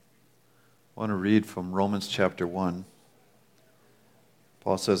I want to read from Romans chapter 1.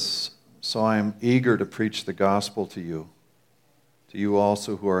 Paul says, "So I am eager to preach the gospel to you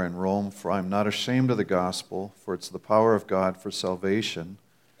also who are in Rome, for I am not ashamed of the gospel, for it's the power of God for salvation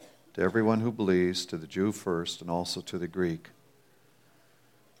to everyone who believes, to the Jew first, and also to the Greek."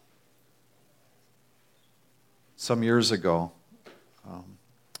 Some years ago,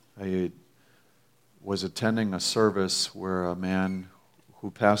 I was attending a service where a man who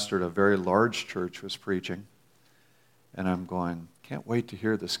pastored a very large church was preaching, and I'm going, can't wait to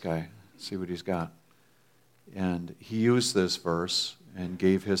hear this guy, see what he's got. And he used this verse and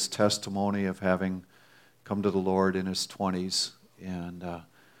gave his testimony of having come to the Lord in his 20s, and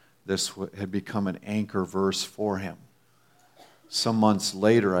this had become an anchor verse for him. Some months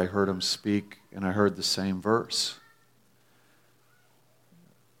later, I heard him speak, and I heard the same verse.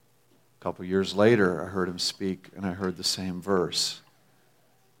 A couple years later, I heard him speak, and I heard the same verse.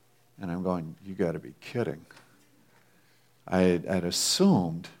 And I'm going, you got to be kidding. I'd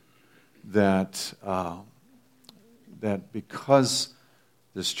assumed that because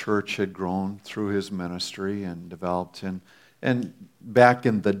this church had grown through his ministry and developed and back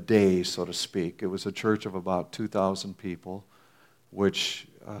in the day, so to speak, it was a church of about 2,000 people, which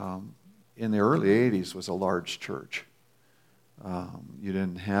in the early 80s was a large church. You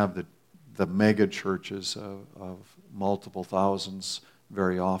didn't have the mega churches of multiple thousands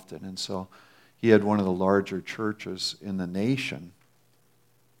very often. And so he had one of the larger churches in the nation.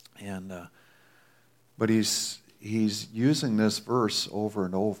 And but he's using this verse over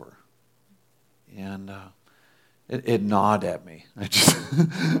and over. And it gnawed at me.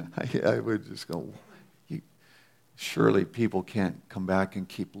 I would just go, surely people can't come back and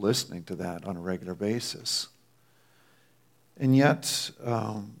keep listening to that on a regular basis. And yet,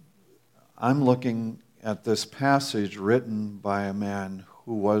 I'm looking at this passage written by a man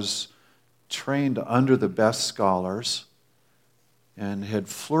who was trained under the best scholars and had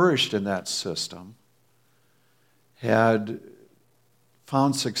flourished in that system, had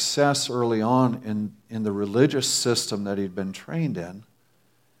found success early on in the religious system that he'd been trained in,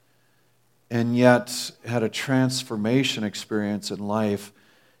 and yet had a transformation experience in life,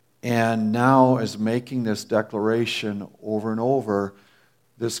 and now is making this declaration over and over.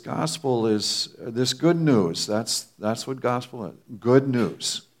 This gospel is this good news. That's what gospel is. Good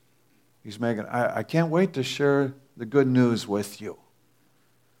news. He's making. I can't wait to share the good news with you.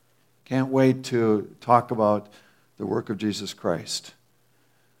 Can't wait to talk about the work of Jesus Christ.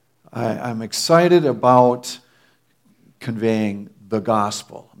 I'm excited about conveying the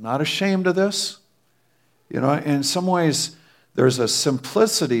gospel. I'm not ashamed of this. You know, in some ways, there's a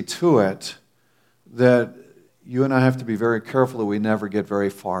simplicity to it that you and I have to be very careful that we never get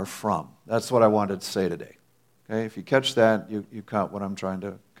very far from. That's what I wanted to say today. Okay? If you catch that, you caught what I'm trying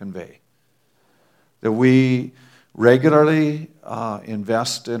to convey. That we regularly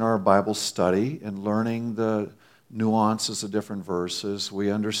invest in our Bible study and learning the nuances of different verses. We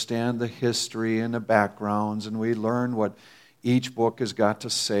understand the history and the backgrounds, and we learn what each book has got to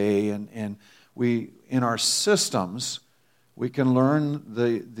say. And we, in our systems, we can learn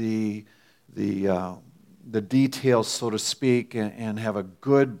the details, so to speak, and have a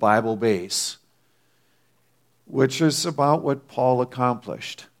good Bible base, which is about what Paul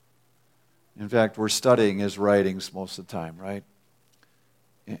accomplished. In fact, we're studying his writings most of the time, right?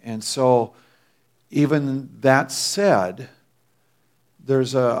 And so, even that said,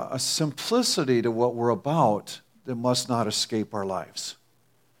 there's a simplicity to what we're about that must not escape our lives.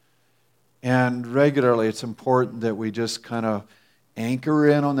 And regularly, it's important that we just kind of anchor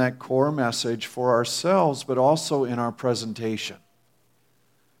in on that core message for ourselves, but also in our presentation.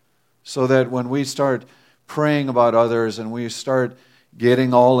 So that when we start praying about others and we start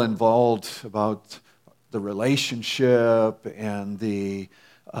getting all involved about the relationship and their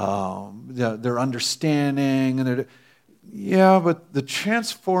understanding, but the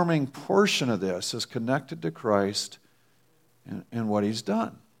transforming portion of this is connected to Christ and what He's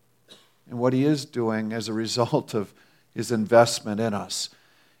done and what He is doing as a result of His investment in us.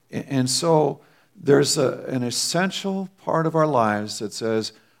 And so there's an essential part of our lives that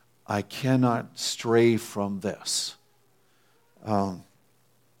says, I cannot stray from this.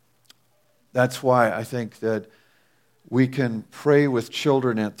 That's why I think that we can pray with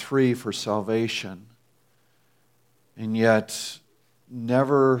children at 3 for salvation, and yet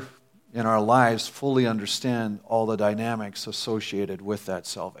never in our lives fully understand all the dynamics associated with that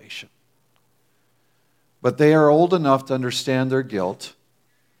salvation. But they are old enough to understand their guilt.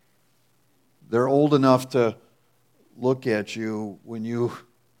 They're old enough to look at you when you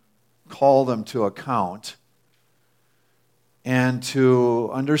call them to account. and to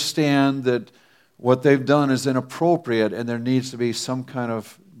understand that what they've done is inappropriate and there needs to be some kind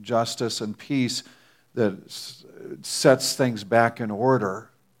of justice and peace that sets things back in order.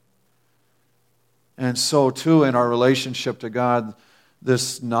 And so too in our relationship to God,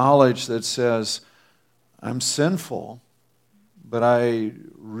 this knowledge that says, I'm sinful, but I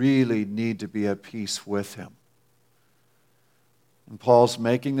really need to be at peace with Him. And Paul's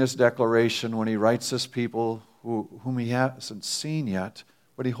making this declaration when he writes this people whom he hasn't seen yet,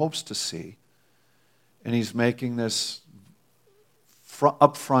 but he hopes to see. And he's making this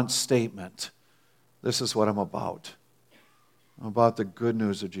upfront statement. This is what I'm about. I'm about the good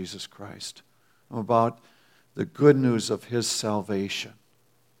news of Jesus Christ. I'm about the good news of His salvation.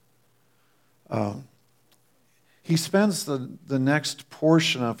 He spends the next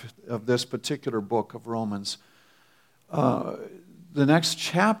portion of this particular book of Romans. The next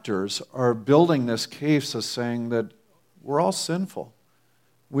chapters are building this case of saying that we're all sinful.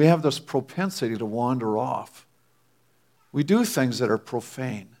 We have this propensity to wander off. We do things that are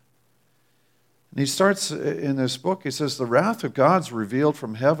profane. And he starts in this book, he says, the wrath of God's revealed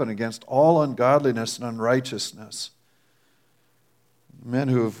from heaven against all ungodliness and unrighteousness. Men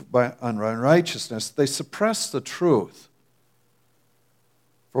who have, by unrighteousness, they suppress the truth.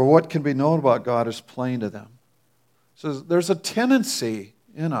 For what can be known about God is plain to them. So there's a tendency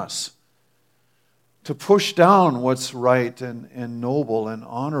in us to push down what's right and noble and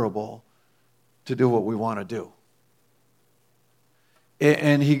honorable to do what we want to do.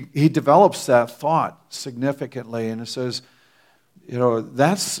 And he develops that thought significantly, and it says,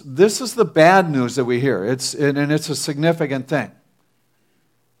 this is the bad news that we hear. It's a significant thing.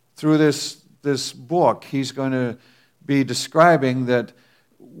 Through this book, he's going to be describing that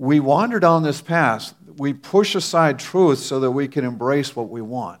we wander down this path. We push aside truth so that we can embrace what we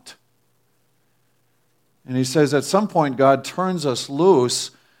want. And he says at some point God turns us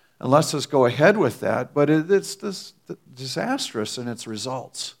loose and lets us go ahead with that, but it's disastrous in its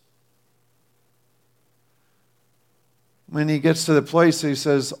results. When he gets to the place, he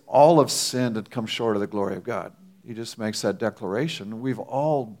says, all have sinned and come short of the glory of God. He just makes that declaration. We've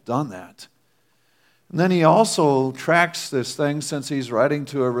all done that. And then he also tracks this thing, since he's writing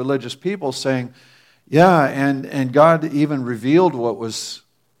to a religious people, saying, yeah, and God even revealed what was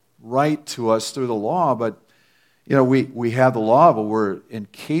right to us through the law, but we have the law, but we're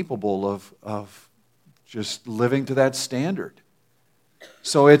incapable of just living to that standard.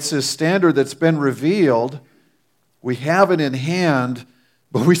 So it's a standard that's been revealed. We have it in hand,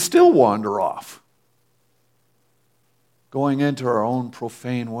 but we still wander off, going into our own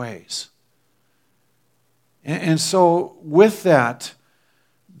profane ways. And so with that,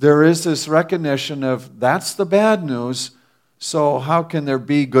 there is this recognition of that's the bad news, so how can there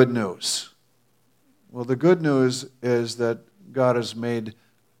be good news? Well, the good news is that God has made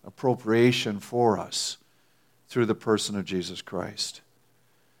appropriation for us through the person of Jesus Christ.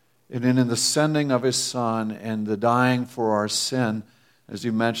 And in the sending of His Son and the dying for our sin, as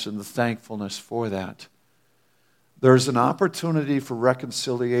you mentioned, the thankfulness for that, there's an opportunity for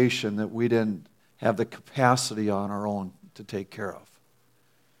reconciliation that we didn't have the capacity on our own to take care of.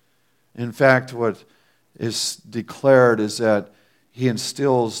 In fact, what is declared is that He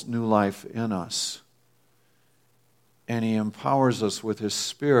instills new life in us. And He empowers us with His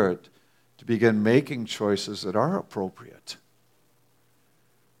Spirit to begin making choices that are appropriate.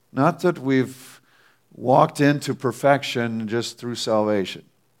 Not that we've walked into perfection just through salvation.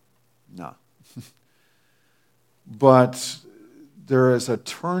 No. But there is a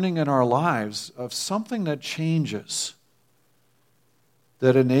turning in our lives of something that changes,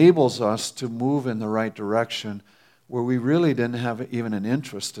 that enables us to move in the right direction where we really didn't have even an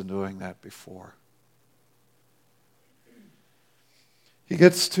interest in doing that before. He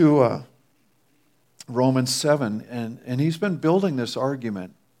gets to Romans 7, and he's been building this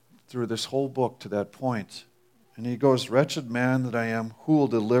argument through this whole book to that point. And he goes, wretched man that I am, who will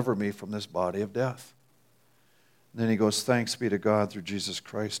deliver me from this body of death? And then he goes, thanks be to God through Jesus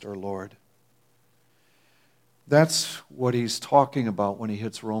Christ our Lord. That's what he's talking about when he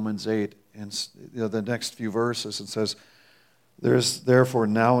hits Romans 8 and the next few verses. It says, there is therefore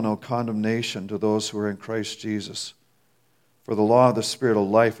now no condemnation to those who are in Christ Jesus. For the law of the Spirit of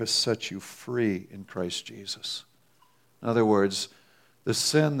life has set you free in Christ Jesus. In other words, the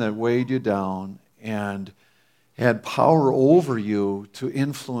sin that weighed you down and had power over you to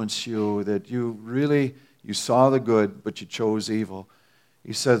influence you, that you saw the good, but you chose evil.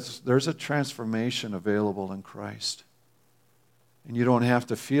 He says there's a transformation available in Christ. And you don't have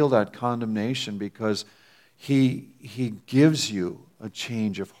to feel that condemnation because He gives you a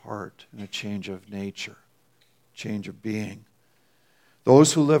change of heart and a change of nature, change of being.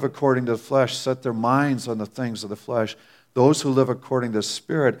 Those who live according to the flesh set their minds on the things of the flesh. Those who live according to the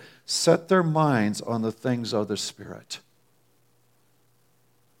Spirit set their minds on the things of the Spirit.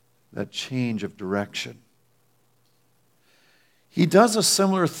 That change of direction. He does a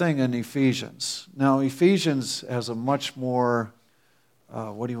similar thing in Ephesians. Now, Ephesians has a much more,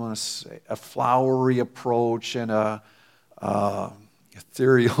 a flowery approach and a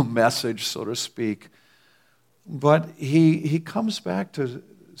ethereal message, so to speak. But he comes back to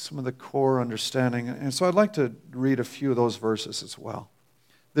some of the core understanding. And so I'd like to read a few of those verses as well.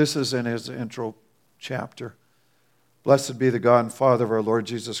 This is in his intro chapter. Blessed be the God and Father of our Lord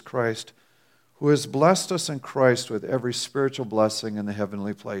Jesus Christ, who has blessed us in Christ with every spiritual blessing in the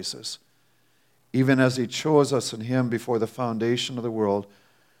heavenly places, even as he chose us in him before the foundation of the world,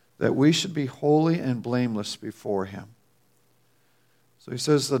 that we should be holy and blameless before him. So he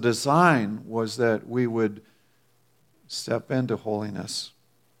says the design was that we would step into holiness.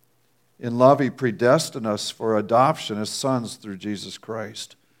 In love, he predestined us for adoption as sons through Jesus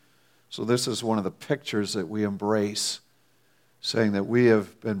Christ. So this is one of the pictures that we embrace, saying that we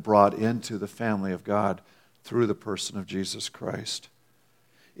have been brought into the family of God through the person of Jesus Christ.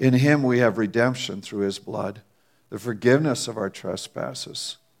 In him we have redemption through his blood, the forgiveness of our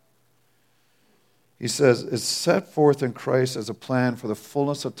trespasses. He says, it's set forth in Christ as a plan for the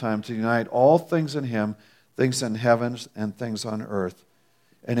fullness of time to unite all things in him, things in heaven and things on earth.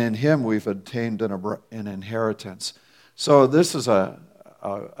 And in him we've obtained an inheritance. So this is a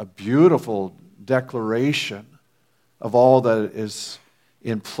beautiful declaration of all that is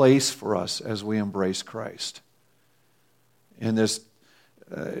in place for us as we embrace Christ. And this,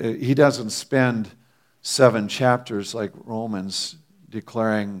 he doesn't spend 7 chapters like Romans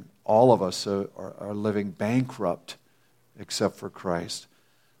declaring all of us are living bankrupt except for Christ.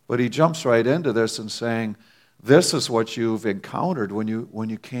 But he jumps right into this and saying, this is what you've encountered when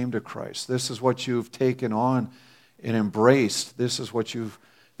you came to Christ. This is what you've taken on and embraced. This is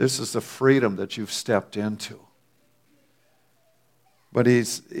the freedom that you've stepped into. But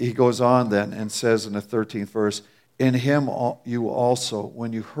he goes on then and says in the 13th verse, in him you also,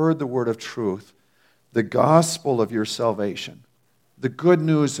 when you heard the word of truth, the gospel of your salvation, the good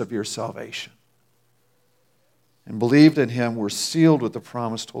news of your salvation, and believed in him, were sealed with the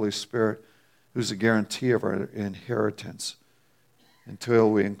promised Holy Spirit, who's a guarantee of our inheritance, until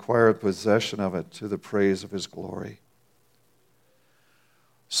we acquire possession of it to the praise of his glory.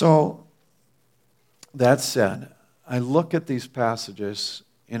 So, that said, I look at these passages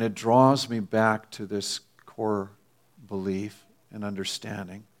and it draws me back to this core belief and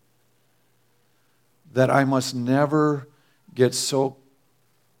understanding that I must never get so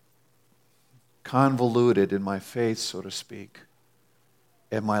convoluted in my faith, so to speak,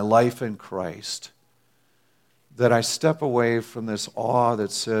 and my life in Christ, that I step away from this awe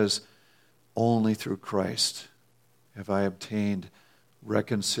that says, only through Christ have I obtained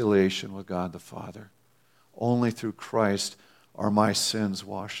reconciliation with God the Father. Only through Christ are my sins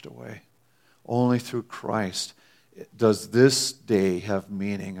washed away. Only through Christ does this day have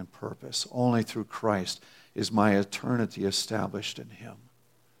meaning and purpose. Only through Christ is my eternity established in him.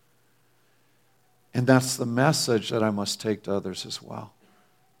 And that's the message that I must take to others as well.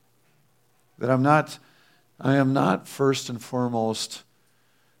 That I am not first and foremost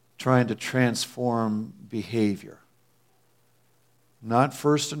trying to transform behavior. Not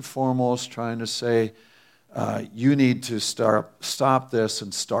first and foremost trying to say, you need to stop this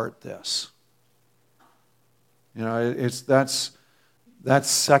and start this. You know, that's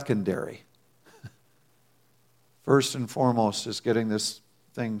secondary. First and foremost is getting this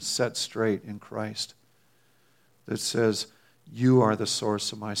thing set straight in Christ that says, you are the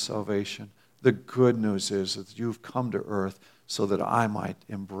source of my salvation. The good news is that you've come to earth so that I might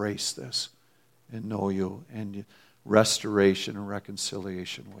embrace this and know you and restoration and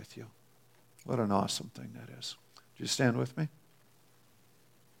reconciliation with you. What an awesome thing that is. Would you stand with me?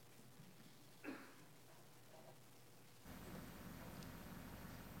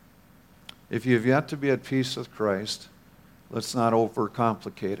 If you've yet to be at peace with Christ, let's not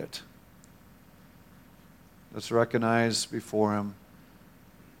overcomplicate it. Let's recognize before him,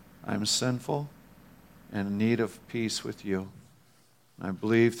 I'm sinful and in need of peace with you. And I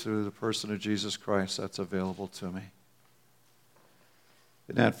believe through the person of Jesus Christ that's available to me.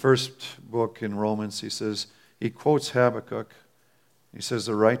 In that first book in Romans, he quotes Habakkuk. He says,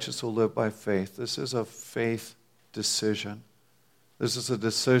 the righteous will live by faith. This is a faith decision. This is a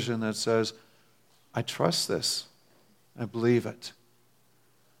decision that says, I trust this. I believe it.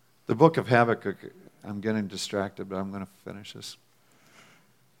 The book of Habakkuk, I'm getting distracted, but I'm going to finish this.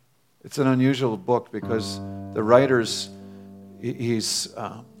 It's an unusual book because the writers, He's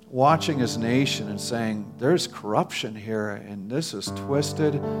watching his nation and saying, there's corruption here, and this is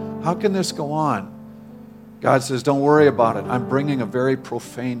twisted. How can this go on? God says, don't worry about it. I'm bringing a very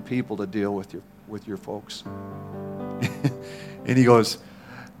profane people to deal with your folks. And he goes,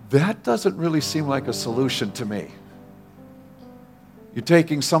 that doesn't really seem like a solution to me. You're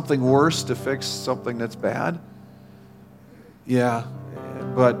taking something worse to fix something that's bad? Yeah,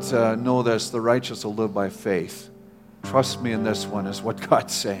 but know this, the righteous will live by faith. Trust me in this one, is what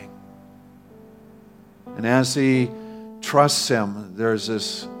God's saying. And as he trusts him, there's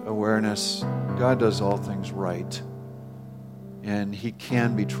this awareness, God does all things right. And he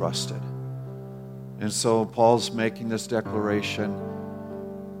can be trusted. And so Paul's making this declaration,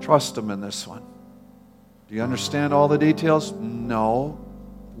 trust him in this one. Do you understand all the details? No.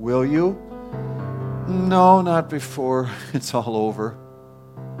 Will you? No, not before it's all over.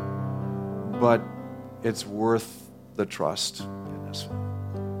 But it's worth the trust in this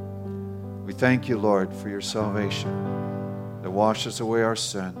one. We thank you, Lord, for your salvation that washes away our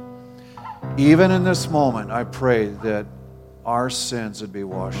sin. Even in this moment, I pray that our sins would be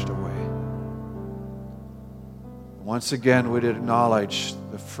washed away. Once again, we'd acknowledge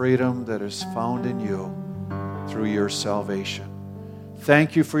the freedom that is found in you through your salvation.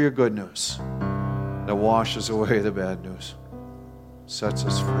 Thank you for your good news that washes away the bad news, sets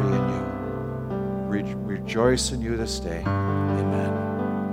us free in you. Rejoice in you this day. Amen.